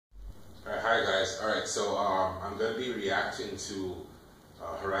Alright, so I'm going to be reacting to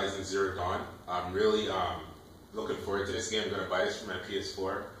Horizon Zero Dawn. I'm really looking forward to this game. I'm going to buy this for my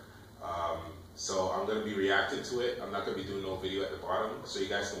PS4. So I'm going to be reacting to it. I'm not going to be doing no video at the bottom, so you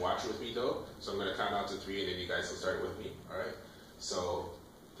guys can watch with me though. So I'm going to count down to 3 and then you guys will start with me. Alright? So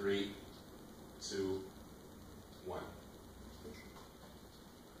 3, 2, 1.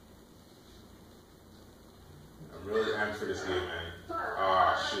 I'm really amped for this game, man.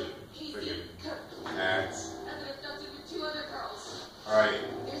 Ah, shoot. Friggin' ads. Alright.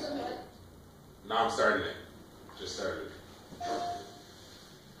 Now I'm starting it. Just started.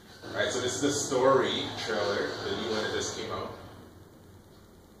 Alright, so this is the story trailer, the new one that just came out.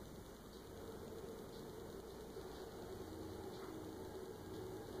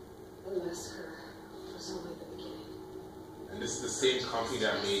 The massacre was only the beginning. And this is the same company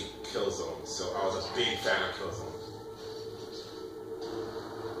that made Killzone, so I was a big fan of Killzone.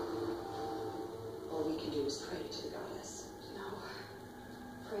 All we can do is pray to the goddess. No,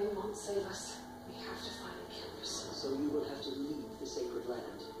 praying won't save us. We have to find the killers. So you will have to leave the sacred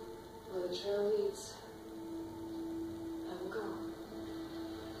land. Where the trail leads, I will go.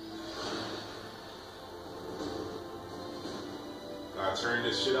 Gotta turn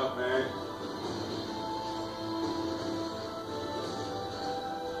this shit up, man.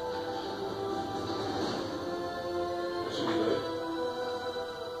 That should be good.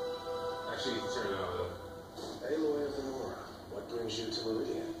 Actually, you can turn it out a little. Aloy of Venora, what brings you to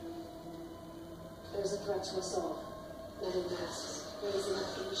Meridian? There's a threat to us all. Metal masks, raising up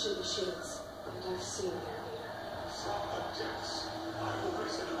ancient machines, and I've seen their leader. From the depths, I will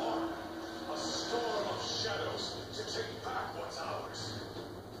raise an army, a storm of shadows to take back what's ours.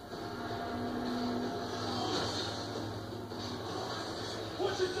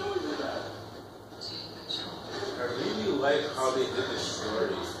 What you doing with that? Take control. I really like how they did this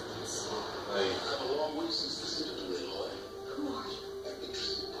story. Like, Come a long way since the citadel, Aloy. Who are you? An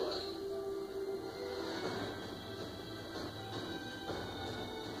interesting party.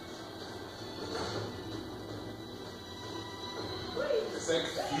 it's like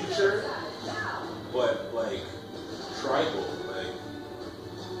future, but like tribal. Like,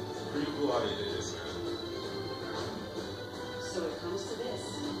 it's pretty cool how they did this, man. So it comes to this.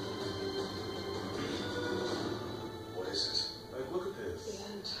 What is Like, look at The this.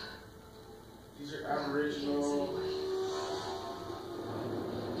 end. These are Yes, Aboriginal. anyway.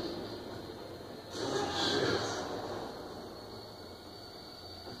 Shit.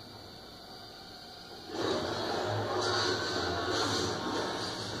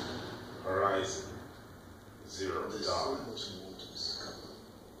 Horizon Zero it? There's Dawn. so much more to discover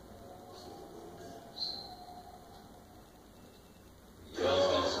before the world ends.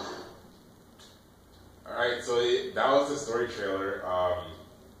 Alright, so that was the story trailer.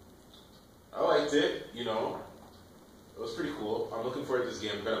 I liked it, you know. It was pretty cool. I'm looking forward to this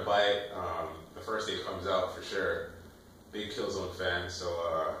game. I'm gonna buy it the first day it comes out for sure. Big Killzone fan,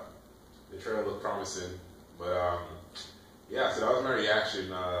 so the trailer looked promising. But yeah, so that was my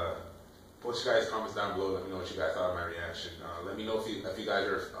reaction. Post your guys' comments down below. Let me know what you guys thought of my reaction. Let me know if you guys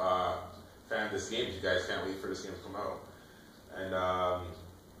are a fan of this game. If you guys can't wait for this game to come out.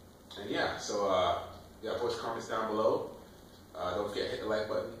 And yeah, so yeah, post your comments down below. Don't forget to hit the like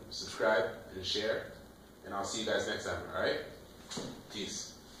button, subscribe, and share. And I'll see you guys next time, alright?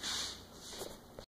 Peace.